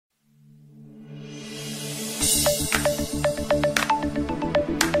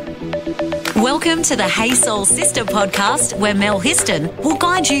Welcome to the Hey Soul Sister podcast, where Mel Histon will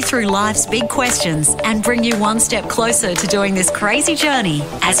guide you through life's big questions and bring you one step closer to doing this crazy journey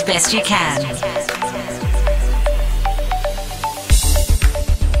as best you can.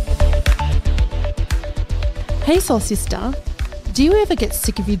 Hey Soul Sister, do you ever get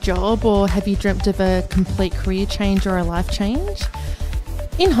sick of your job, or have you dreamt of a complete career change or a life change?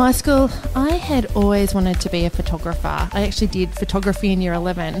 In high school, I had always wanted to be a photographer. I actually did photography in year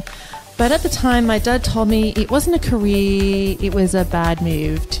 11. But at the time, my dad told me it wasn't a career, it was a bad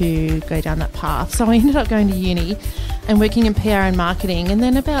move to go down that path. So I ended up going to uni and working in PR and marketing. And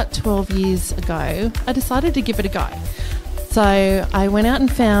then about 12 years ago, I decided to give it a go. So I went out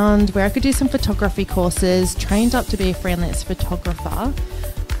and found where I could do some photography courses, trained up to be a freelance photographer,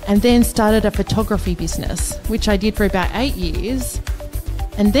 and then started a photography business, which I did for about 8 years.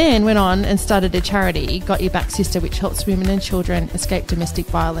 And then went on and started a charity, Got Your Back Sister, which helps women and children escape domestic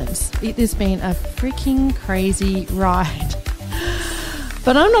violence. It has been a freaking crazy ride.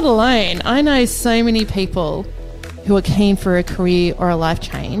 But I'm not alone. I know so many people who are keen for a career or a life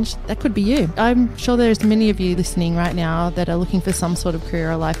change. That could be you. I'm sure there's many of you listening right now that are looking for some sort of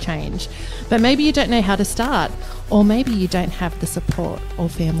career or life change. But maybe you don't know how to start, or maybe you don't have the support or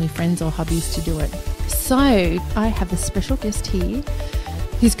family, friends or hobbies to do it. So I have a special guest here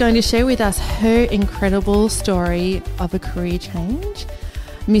who's going to share with us her incredible story of a career change.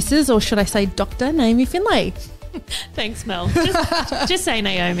 Mrs., or should I say Dr. Naomi Findlay. Thanks, Mel. Just say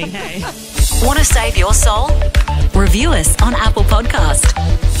Naomi, hey. Want to save your soul? Review us on Apple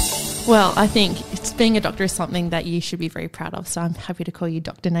Podcast. Well, I think being a doctor is something that you should be very proud of, so I'm happy to call you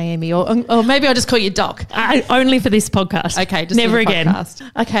Dr. Naomi, or maybe I'll just call you Doc. Only for this podcast. Okay, just never for the again.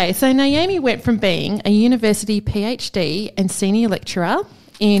 Podcast. Okay, so Naomi went from being a university PhD and senior lecturer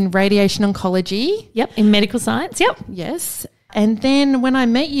in radiation oncology. Yep, in medical science, yep. Yes. And then when I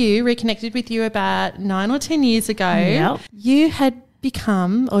met you, reconnected with you about 9 or 10 years ago, Yep. you had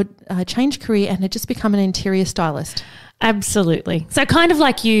become or changed career and had just become an interior stylist. Absolutely. So kind of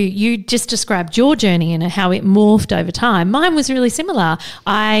like you just described your journey and how it morphed over time. Mine was really similar.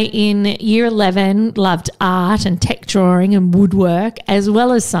 I, in year 11, loved art and tech drawing and woodwork as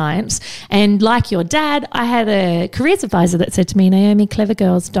well as science. And like your dad, I had a careers advisor that said to me, Naomi, clever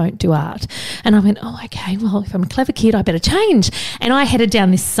girls don't do art. And I went, oh, okay, well, if I'm a clever kid, I better change. And I headed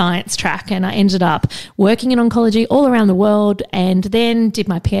down this science track, and I ended up working in oncology all around the world, and then did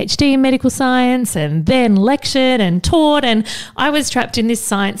my PhD in medical science, and then lectured and taught. And I was trapped in this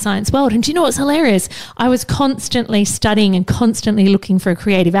science world. And do you know what's hilarious? I was constantly studying and constantly looking for a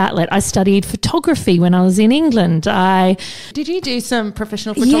creative outlet. I studied photography when I was in England. Did you do some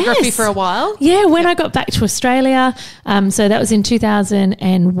professional photography for a while? Yeah, when I got back to Australia, so that was in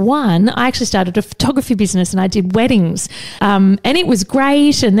 2001, I actually started a photography business and I did weddings. And it was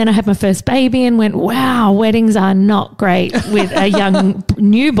great. And then I had my first baby and went, wow, weddings are not great with a young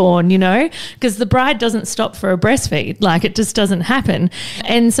newborn, you know, because the bride doesn't stop for a breastfeed. Like, it just doesn't happen.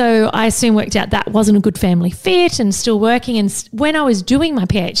 And so I soon worked out that wasn't a good family fit, and still working. And when I was doing my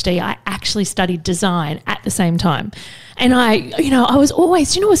PhD, I actually studied design at the same time. And I was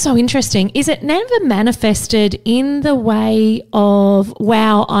always, what's so interesting is it never manifested in the way of,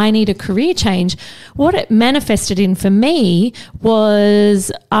 wow, I need a career change. What it manifested in for me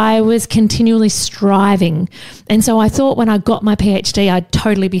was I was continually striving. And so I thought when I got my PhD, I'd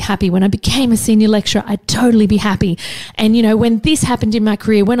totally be happy. When I became a senior lecturer, I'd totally be happy. And, when this happened in my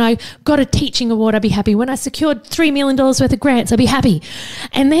career, when I got a teaching award, I'd be happy. When I secured $3 million worth of grants, I'd be happy.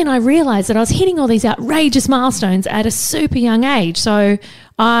 And then I realized that I was hitting all these outrageous milestones at a super young age. So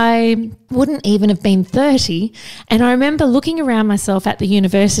I wouldn't even have been 30. And I remember looking around myself at the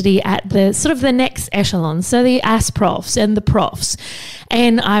university at the sort of the next echelon, so the ASProfs and the profs.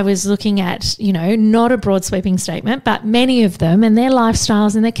 And I was looking at, not a broad sweeping statement, but many of them and their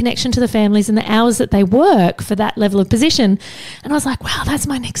lifestyles and their connection to the families and the hours that they work for that level of position. And I was like, wow, that's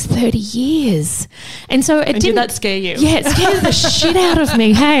my next 30 years. And so did that scare you? Yeah, it scared the shit out of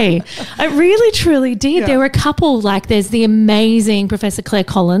me. Hey, it really, truly did. Yeah. There were a couple, like there's the amazing Professor Claire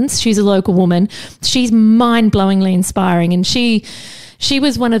Collins. She's a local woman. She's mind-blowingly inspiring, and she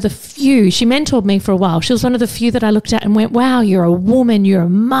was one of the few, she mentored me for a while. She was one of the few that I looked at and went, wow, you're a woman, you're a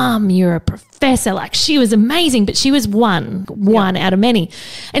mum, you're a professor. Like, she was amazing, but she was one out of many.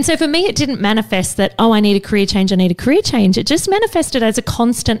 And so for me, it didn't manifest that, oh, I need a career change. It just manifested as a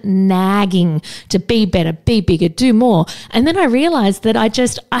constant nagging to be better, be bigger, do more. And then I realized that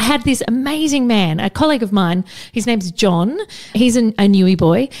I had this amazing man, a colleague of mine, his name's John. He's a newie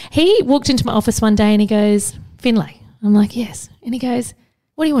boy. He walked into my office one day and he goes, Findlay. I'm like, yes. And he goes,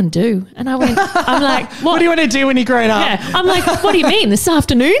 what do you want to do? And I'm like, what do you want to do when you're grown up? Yeah. I'm like, what do you mean, this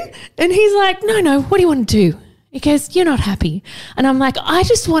afternoon? And he's like, no, what do you want to do? He goes, you're not happy. And I'm like, I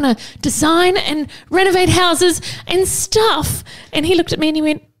just want to design and renovate houses and stuff. And he looked at me and he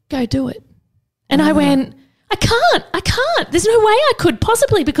went, go do it. And I went, I can't. There's no way I could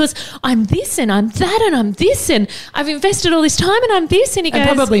possibly, because I'm this and I'm that and I'm this and I've invested all this time and I'm this. And he goes,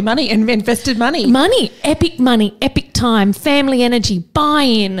 probably money and invested money. Money, epic time, family energy,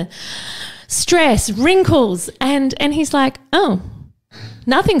 buy-in, stress, wrinkles. And he's like, oh,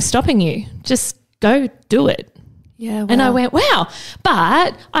 nothing's stopping you. Just go do it. Yeah, wow. And I went, wow.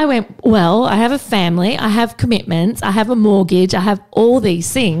 But I went, well, I have a family, I have commitments, I have a mortgage, I have all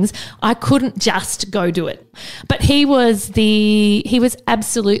these things. I couldn't just go do it. But he was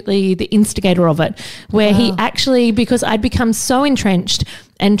absolutely the instigator of it, where he actually, because I'd become so entrenched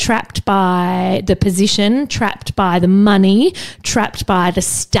and trapped by the position, trapped by the money, trapped by the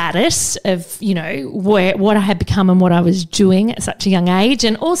status of, you know, what I had become and what I was doing at such a young age,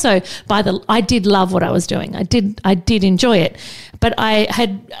 and also I did love what I was doing. I did enjoy it, but I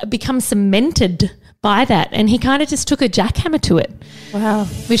had become cemented by that, and he kind of just took a jackhammer to it. Wow.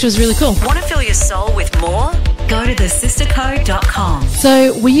 Which was really cool. Want to fill your soul with more? Go to thesistercode.com.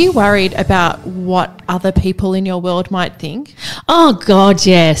 So were you worried about what other people in your world might think? Oh, God,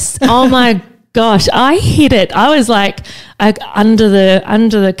 yes. Oh, my gosh, I hit it. I was like under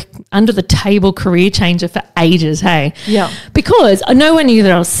the table career changer for ages, hey? Yeah. Because no one knew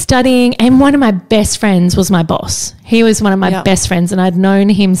that I was studying, and one of my best friends was my boss. He was one of my best friends, and I'd known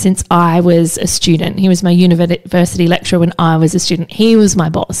him since I was a student. He was my university lecturer when I was a student. He was my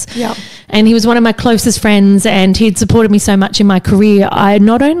boss. Yeah. And he was one of my closest friends, and he'd supported me so much in my career. I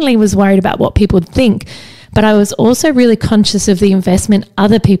not only was worried about what people would think, but I was also really conscious of the investment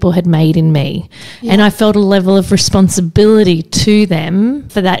other people had made in me. Yeah. And I felt a level of responsibility to them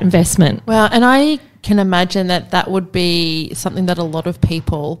for that investment. Well, and I can imagine that would be something that a lot of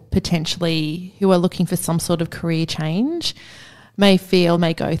people potentially who are looking for some sort of career change may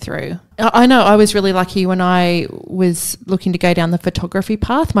go through. I know I was really lucky when I was looking to go down the photography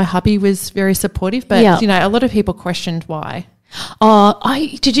path. My hubby was very supportive, but, you know, a lot of people questioned why.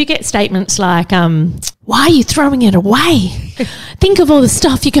 Did you get statements like, why are you throwing it away? Think of all the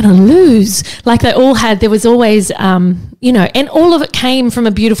stuff you're going to lose. Like there was always, you know, and all of it came from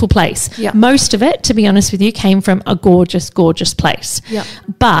a beautiful place. Yeah. Most of it, to be honest with you, came from a gorgeous, gorgeous place. Yeah.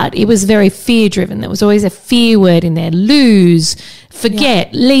 But it was very fear driven. There was always a fear word in there: lose,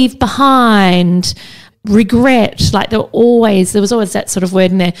 forget, leave behind, regret. Like there was always that sort of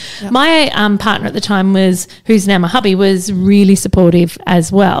word in there. Yep. My partner at the time who's now my hubby, was really supportive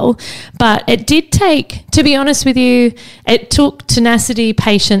as well. But it did take, to be honest with you, it took tenacity,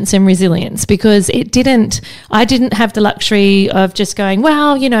 patience and resilience, because I didn't have the luxury of just going,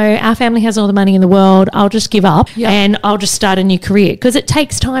 well, you know, our family has all the money in the world, I'll just give up and I'll just start a new career. Because it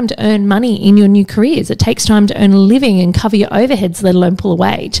takes time to earn money in your new careers. It takes time to earn a living and cover your overheads, let alone pull a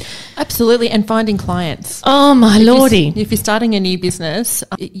wage. Absolutely. And finding clients. Oh, my lordy. If you're starting a new business,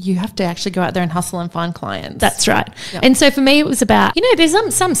 you have to actually go out there and hustle and find clients. That's right. Yep. And so for me, it was about, you know,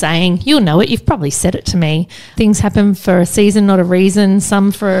 there's some saying, you'll know it, you've probably said it to me, things happen for a season, not a reason,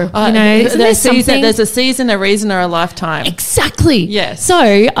 some for, you know. There's a season, a reason, or a lifetime. Exactly. Yes. So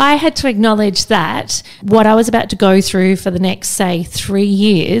I had to acknowledge that what I was about to go through for the next, say, 3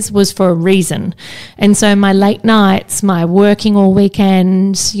 years was for a reason. And so my late nights, my working all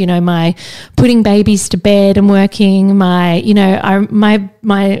weekend, you know, my putting babies to bed and working, my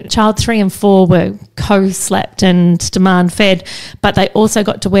child 3 and 4 were co-slept and demand fed, but they also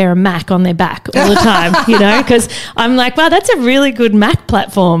got to wear a Mac on their back all the time, you know, because I'm like, wow, that's a really good Mac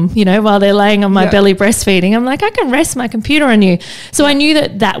platform, you know, while they're laying on my belly breastfeeding. I'm like, I can rest my computer on you. So I knew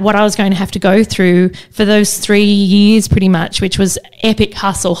that what I was going to have to go through for those 3 years pretty much, which was epic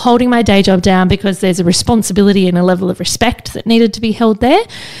hustle, holding my day job down because there's a responsibility and a level of respect that needed to be held there.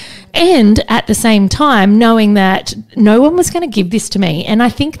 And at the same time, knowing that no one was going to give this to me. And I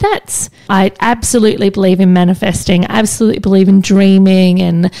think I absolutely believe in manifesting, I absolutely believe in dreaming,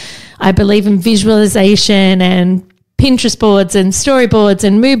 and I believe in visualization and Pinterest boards and storyboards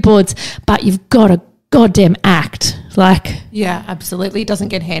and mood boards, but you've got to goddamn act. Like, yeah, absolutely. It doesn't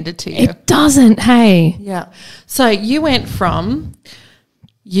get handed to you. It doesn't, hey. Yeah. So you went from,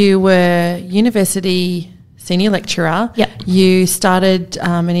 you were university senior lecturer. Yep. You started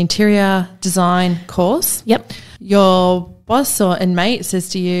an interior design course. Yep. Your boss and mate says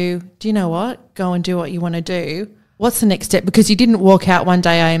to you, do you know what? Go and do what you want to do. What's the next step? Because you didn't walk out one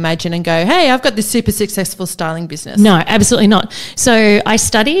day, I imagine, and go, hey, I've got this super successful styling business. No, absolutely not. So I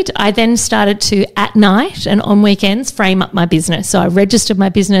studied. I then started to, at night and on weekends, frame up my business. So I registered my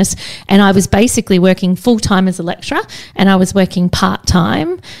business, and I was basically working full-time as a lecturer, and I was working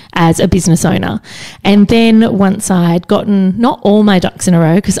part-time as a business owner. And then once I'd gotten not all my ducks in a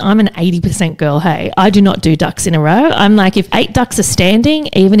row, because I'm an 80% girl, hey, I do not do ducks in a row. I'm like, if 8 ducks are standing,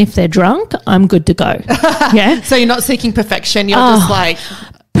 even if they're drunk, I'm good to go. Yeah. So you're not seeking perfection. You're just like...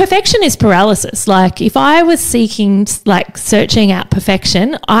 Perfection is paralysis. Like if I was searching out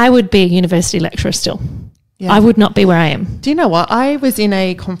perfection, I would be a university lecturer still. Yeah. I would not be where I am. Do you know what? I was in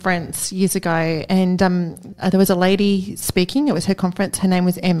a conference years ago, and there was a lady speaking. It was her conference. Her name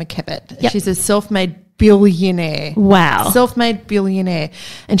was Emma Kevitt. Yep. She's a self-made billionaire. Wow. Self-made billionaire.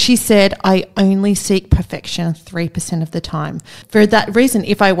 And she said, I only seek perfection 3% of the time. For that reason,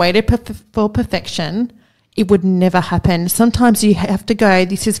 if I waited for perfection, it would never happen. Sometimes you have to go,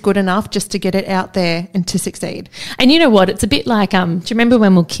 this is good enough just to get it out there and to succeed. And you know what? It's a bit like, do you remember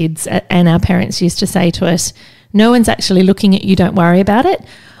when we were kids and our parents used to say to us, no one's actually looking at you, don't worry about it.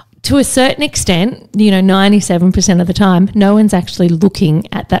 To a certain extent, 97% of the time, no one's actually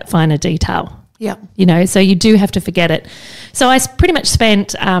looking at that finer detail. Yeah. So you do have to forget it. So I pretty much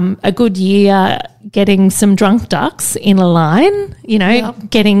spent a good year getting some drunk ducks in a line,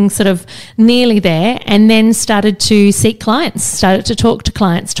 getting sort of nearly there, and then started to seek clients, started to talk to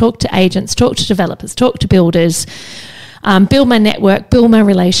clients, talk to agents, talk to developers, talk to builders, build my network, build my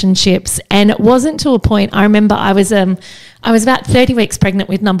relationships. And it wasn't to a point, I remember I was about 30 weeks pregnant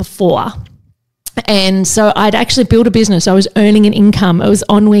with number 4. And so I'd actually built a business. I was earning an income. It was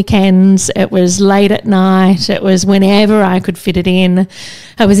on weekends. It was late at night. It was whenever I could fit it in.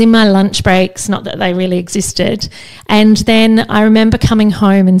 I was in my lunch breaks, not that they really existed. And then I remember coming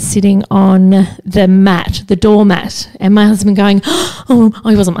home and sitting on the mat, the doormat, and my husband going, oh,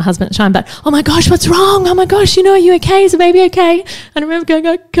 he wasn't my husband at the time, but, oh my gosh, what's wrong? Oh my gosh, are you okay? Is the baby okay? And I remember going,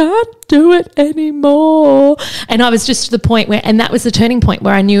 I can't do it anymore. And I was just to the point where, and that was the turning point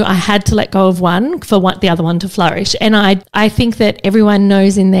where I knew I had to let go of one for the other one to flourish. And I think that everyone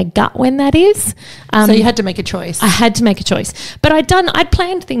knows in their gut when that is. So you had to make a choice. I had to make a choice. But I'd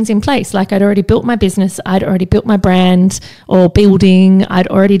planned things in place. Like I'd already built my business. I'd already built my brand or building. I'd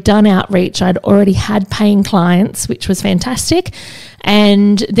already done outreach. I'd already had paying clients, which was fantastic.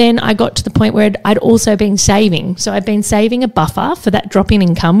 And then I got to the point where I'd also been saving. So I'd been saving a buffer for that drop in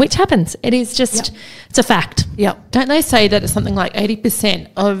income, which happens. It is just, It's a fact. Yep. Don't they say that it's something like 80%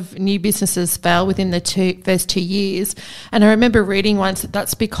 of new businesses fail within the first 2 years? And I remember reading once that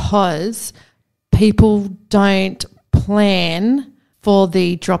that's because people don't plan for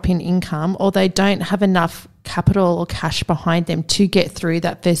the drop in income, or they don't have enough capital or cash behind them to get through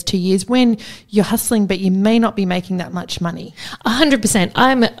that first 2 years when you're hustling, but you may not be making that much money. 100%.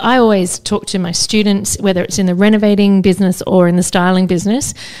 I always talk to my students, whether it's in the renovating business or in the styling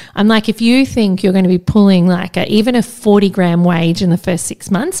business. I'm like, if you think you're going to be pulling like even a 40-gram wage in the first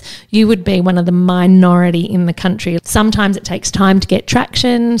 6 months, you would be one of the minority in the country. Sometimes it takes time to get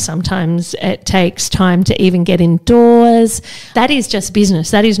traction. Sometimes it takes time to even get indoors. That is just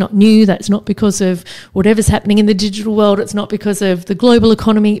business. That is not new. That's not because of whatever's happening in the digital world. It's not because of the global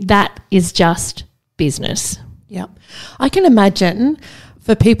economy. That is just business. Yep. I can imagine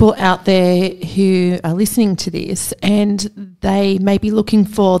for people out there who are listening to this and they may be looking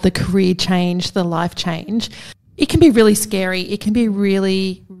for the career change, the life change, it can be really scary. It can be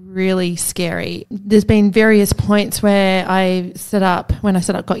really, really scary. There's been various points where when I set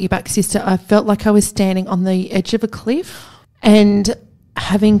up Got Your Back Sister, I felt like I was standing on the edge of a cliff and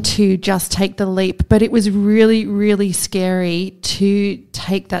having to just take the leap, but it was really, really scary to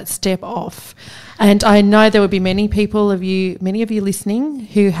take that step off. And I know there would be many of you listening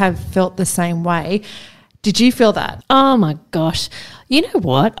who have felt the same way. Did you feel that? Oh my gosh. You know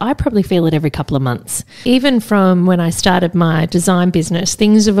what? I probably feel it every couple of months. Even from when I started my design business,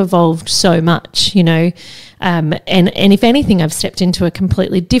 things have evolved so much, and if anything, I've stepped into a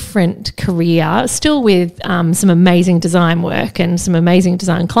completely different career, still with some amazing design work and some amazing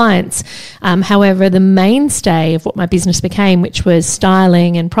design clients. However, the mainstay of what my business became, which was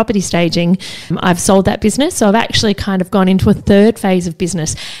styling and property staging, I've sold that business. So I've actually kind of gone into a third phase of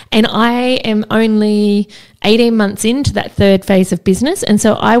business, and I am only 18 months into that third phase of business. And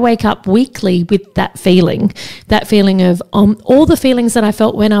so I wake up weekly with that feeling of all the feelings that I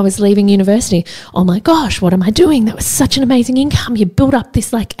felt when I was leaving university. Oh my gosh, what am I doing? That was such an amazing income. You built up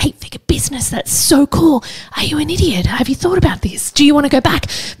this like 8-figure business. That's so cool. Are you an idiot? Have you thought about this? Do you want to go back?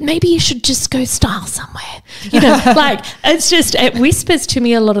 Maybe you should just go style somewhere. You know, like it whispers to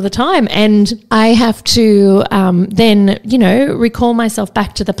me a lot of the time. And I have to then, you know, recall myself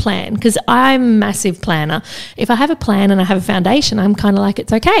back to the plan, because I'm a massive planner. If I have a plan and I have a foundation, I'm kind of like,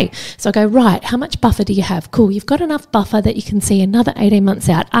 it's okay. So I go, right, how much buffer do you have? Cool. You've got enough buffer that you can see another 18 months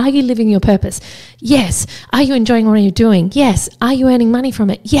out. Are you living your purpose? Yes. Are you enjoying what you're doing? Yes. Are you earning money from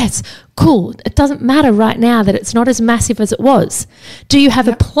it? Yes. Cool. It doesn't matter right now that it's not as massive as it was. Do you have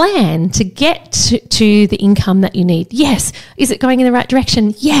a plan to get to the income that you need? Yes. Is it going in the right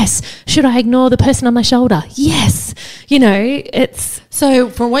direction? Yes. Should I ignore the person on my shoulder? Yes. You know, it's... So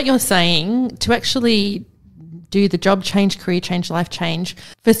from what you're saying, to actually do the job change, career change, life change,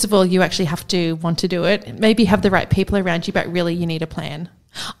 first of all, you actually have to want to do it. Maybe have the right people around you, but really you need a plan.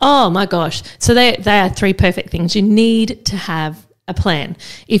 Oh my gosh. So they are 3 perfect things. You need to have a plan.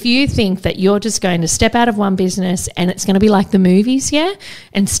 If you think that you're just going to step out of one business and it's going to be like the movies,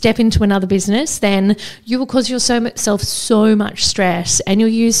 and step into another business, then you will cause yourself so much stress, and you'll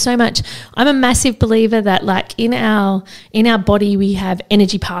use so much. I'm a massive believer that like in our body we have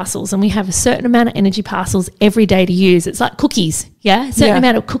energy parcels, and we have a certain amount of energy parcels every day to use. It's like cookies, a certain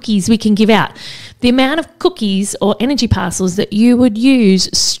amount of cookies we can give out. The amount of cookies or energy parcels that you would use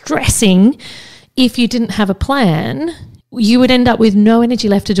stressing if you didn't have a plan, you would end up with no energy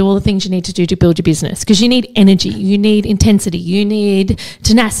left to do all the things you need to do to build your business, because you need energy, you need intensity, you need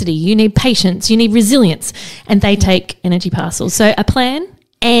tenacity, you need patience, you need resilience, and they take energy parcels. So a plan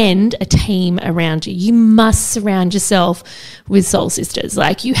and a team around you. You must surround yourself with soul sisters.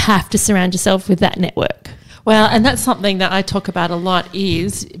 Like, you have to surround yourself with that network. Well, and that's something that I talk about a lot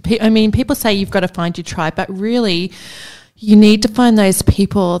is, I mean, people say you've got to find your tribe, but really you need to find those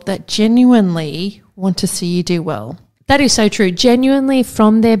people that genuinely want to see you do well. That is so true. Genuinely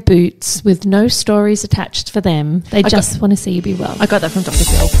from their boots, with no stories attached for them. They just want to see you be well. I got that from Dr.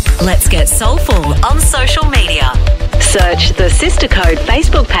 Phil. Let's get soulful on social media. Search the Sister Code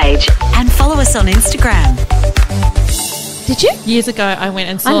Facebook page and follow us on Instagram. Did you? Years ago, I went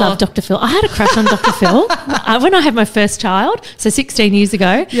and saw... I love Dr. Phil. I had a crush on Dr. Phil. When I had my first child, so 16 years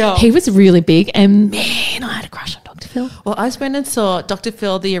ago, he was really big, and man, I had a crush on Dr. Phil. Well, I went and saw Dr.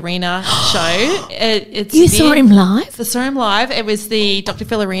 Phil, the Arena show. You saw him live? I saw him live. It was the Dr.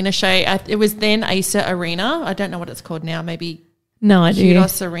 Phil Arena show. It was then Acer Arena. I don't know what it's called now. Maybe no idea.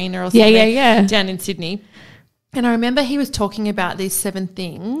 Kudos Arena or something. Yeah. Down in Sydney. And I remember he was talking about these 7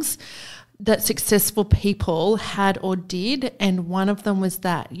 things that successful people had or did, and one of them was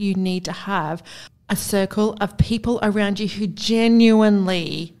that you need to have a circle of people around you who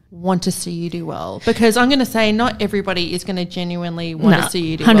genuinely want to see you do well. Because I'm going to say not everybody is going to genuinely want to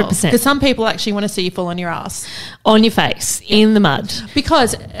see you do 100%. Well. Because some people actually want to see you fall on your ass. On your face, in the mud.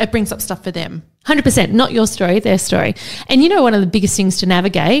 Because it brings up stuff for them. 100%, not your story, their story. And you know, one of the biggest things to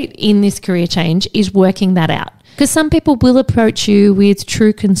navigate in this career change is working that out. Because some people will approach you with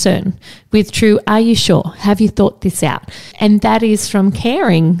true concern, with true, are you sure? Have you thought this out? And that is from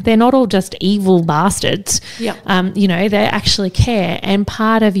caring. They're not all just evil bastards. Yeah. You know, they actually care. And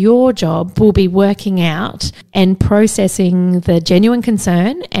part of your job will be working out and processing the genuine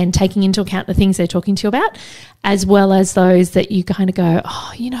concern and taking into account the things they're talking to you about, as well as those that you kind of go,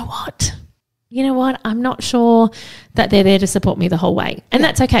 oh, you know what? I'm not sure that they're there to support me the whole way. And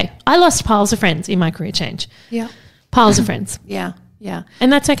that's okay. I lost piles of friends in my career change. Yeah. Piles of friends. Yeah.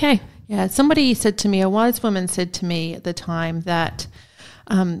 And that's okay. Yeah. Somebody said to me, a wise woman said to me at the time that,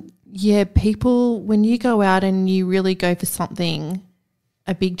 people, when you go out and you really go for something,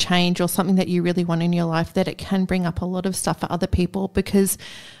 a big change or something that you really want in your life, that it can bring up a lot of stuff for other people, because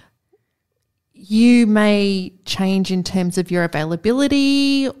you may change in terms of your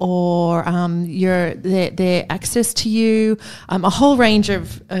availability or their access to you. A whole range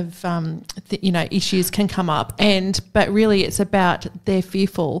of issues can come up, but really it's about they're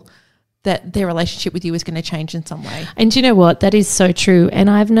fearful that their relationship with you is going to change in some way. And you know what? That is so true. And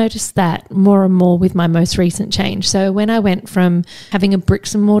I've noticed that more and more with my most recent change. So when I went from having a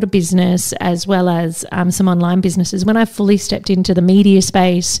bricks and mortar business as well as some online businesses, when I fully stepped into the media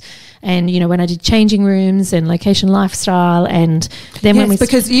space and, you know, when I did changing rooms and location lifestyle, and then when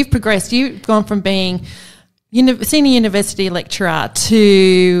because you've progressed, you've gone from being senior university lecturer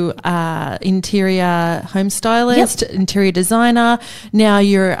to interior home stylist, interior designer. Now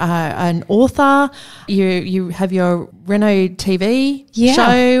you're an author. You have your Reno TV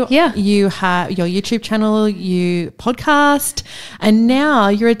show. Yeah. You have your YouTube channel, you podcast, and now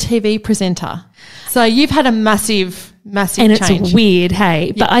you're a TV presenter. So you've had a massive change. And it's weird, hey?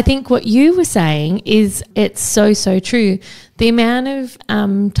 Yeah. But I think what you were saying is it's so, so true. The amount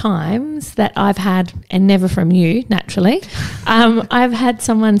of times that I've had, and never from you, naturally, I've had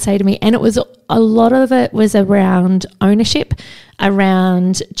someone say to me, and it was a lot of it was around ownership,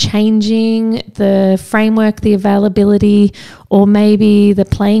 around changing the framework, the availability, or maybe the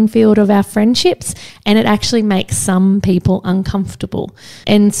playing field of our friendships, and it actually makes some people uncomfortable.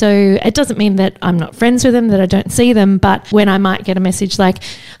 And so it doesn't mean that I'm not friends with them, that I don't see them, but when I might get a message like,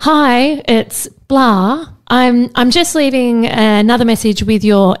 "Hi, it's blah, I'm just leaving another message with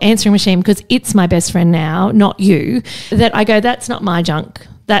your answering machine because it's my best friend now, not you," that I go, that's not my junk,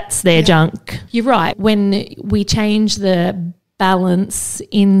 that's their junk. You're right. When we change the balance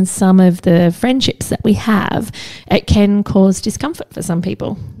in some of the friendships that we have, it can cause discomfort for some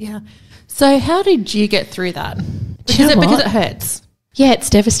people. Yeah. So how did you get through that? Because it hurts. Yeah, it's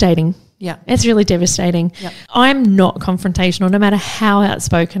devastating. Yeah. It's really devastating. Yep. I'm not confrontational, no matter how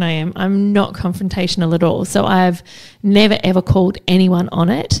outspoken I am. I'm not confrontational at all. So I've never, ever called anyone on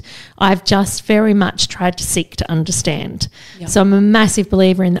it. I've just very much tried to seek to understand. Yep. So I'm a massive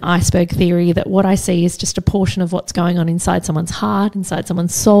believer in the iceberg theory, that what I see is just a portion of what's going on inside someone's heart, inside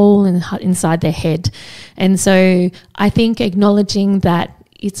someone's soul, and inside their head. And so I think acknowledging that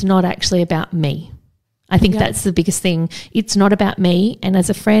it's not actually about me. I think that's the biggest thing. It's not about me. And as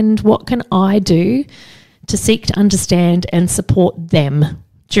a friend, what can I do to seek to understand and support them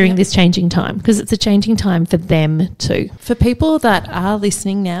during this changing time? Because it's a changing time for them too. For people that are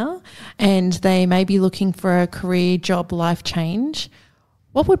listening now and they may be looking for a career, job, life change,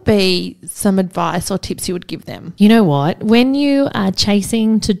 what would be some advice or tips you would give them? You know what? When you are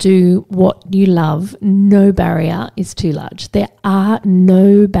chasing to do what you love, no barrier is too large. There are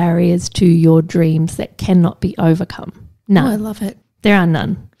no barriers to your dreams that cannot be overcome. None. Oh, I love it. There are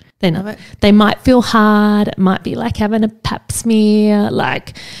none. They're none. They might feel hard. It might be like having a pap smear,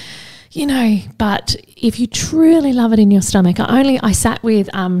 like, you know, but if you truly love it in your stomach, I sat with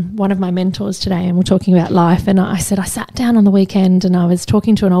one of my mentors today and we're talking about life, and I sat down on the weekend and I was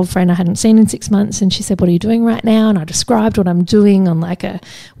talking to an old friend I hadn't seen in 6 months, and she said, "What are you doing right now?" And I described what I'm doing on like a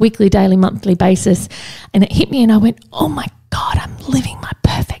weekly, daily, monthly basis, and it hit me and I went, "Oh my God, I'm living my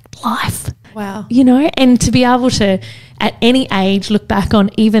perfect life." Wow. You know, and to be able to at any age look back on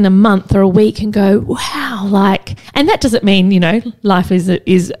even a month or a week and go, wow, like, and that doesn't mean, you know, life is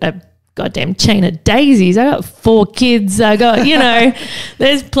a goddamn chain of daisies. I got 4 kids. I got, you know,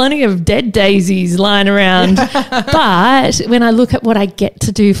 there's plenty of dead daisies lying around. But when I look at what I get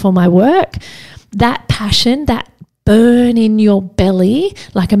to do for my work, that passion, that burn in your belly,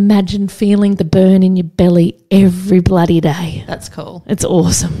 like imagine feeling the burn in your belly every bloody day. That's cool. It's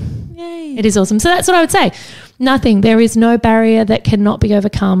awesome. Yay. It is awesome. So that's what I would say. Nothing. There is no barrier that cannot be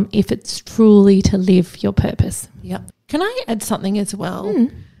overcome if it's truly to live your purpose. Yep. Can I add something as well?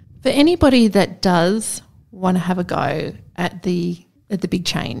 For anybody that does want to have a go at the big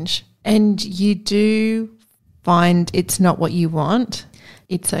change and you do find it's not what you want,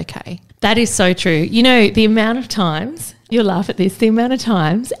 it's okay. That is so true. You know, the amount of times, you'll laugh at this, the amount of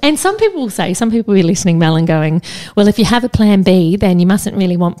times, and some people will say, some people will be listening, Mel, and going, well, if you have a plan B, then you mustn't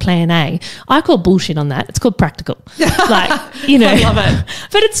really want plan A. I call bullshit on that. It's called practical. Like, you know. I love it.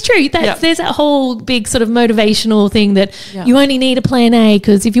 But it's true. There's that whole big sort of motivational thing that you only need a plan A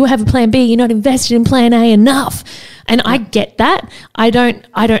because if you have a plan B, you're not invested in plan A enough. And I get that. I don't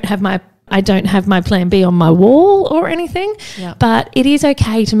have my plan B on my wall or anything, but it is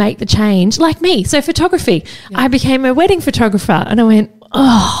okay to make the change, like me. So photography, I became a wedding photographer and I went,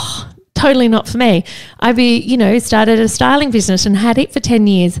 oh, totally not for me. Started a styling business and had it for 10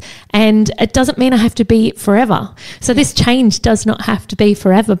 years, and it doesn't mean I have to be it forever. So this change does not have to be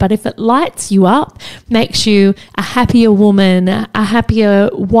forever, but if it lights you up, makes you a happier woman, a happier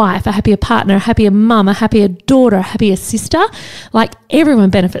wife, a happier partner, a happier mum, a happier daughter, a happier sister, like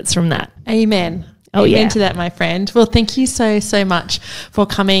everyone benefits from that. Amen. Oh, Amen to that, my friend. Well, thank you so, so much for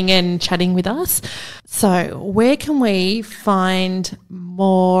coming and chatting with us. So where can we find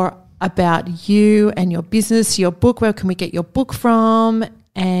more about you and your business, your book? Where can we get your book from?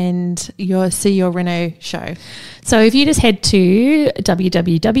 and see your Reno show? So if you just head to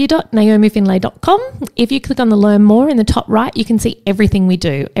www.naomifindlay.com, if you click on the Learn More in the top right, you can see everything we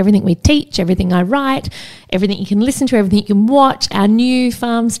do, everything we teach, everything I write, everything you can listen to, everything you can watch, our new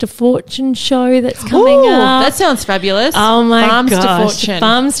Farms to Fortune show that's coming up. That sounds fabulous. Oh my Farms gosh. to Fortune.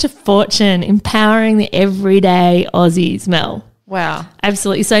 Farms to Fortune, empowering the everyday Aussies, Mel. Wow.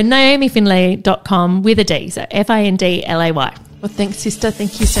 Absolutely. So naomifindlay.com with a D, so Findlay. Well, thanks, sister.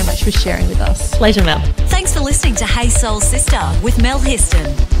 Thank you so much for sharing with us. Pleasure, Mel. Thanks for listening to Hey Soul Sister with Mel Histon.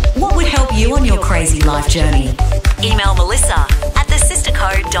 What would help you on your crazy life journey? Email Melissa at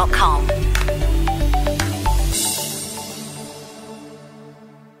thesistercode.com.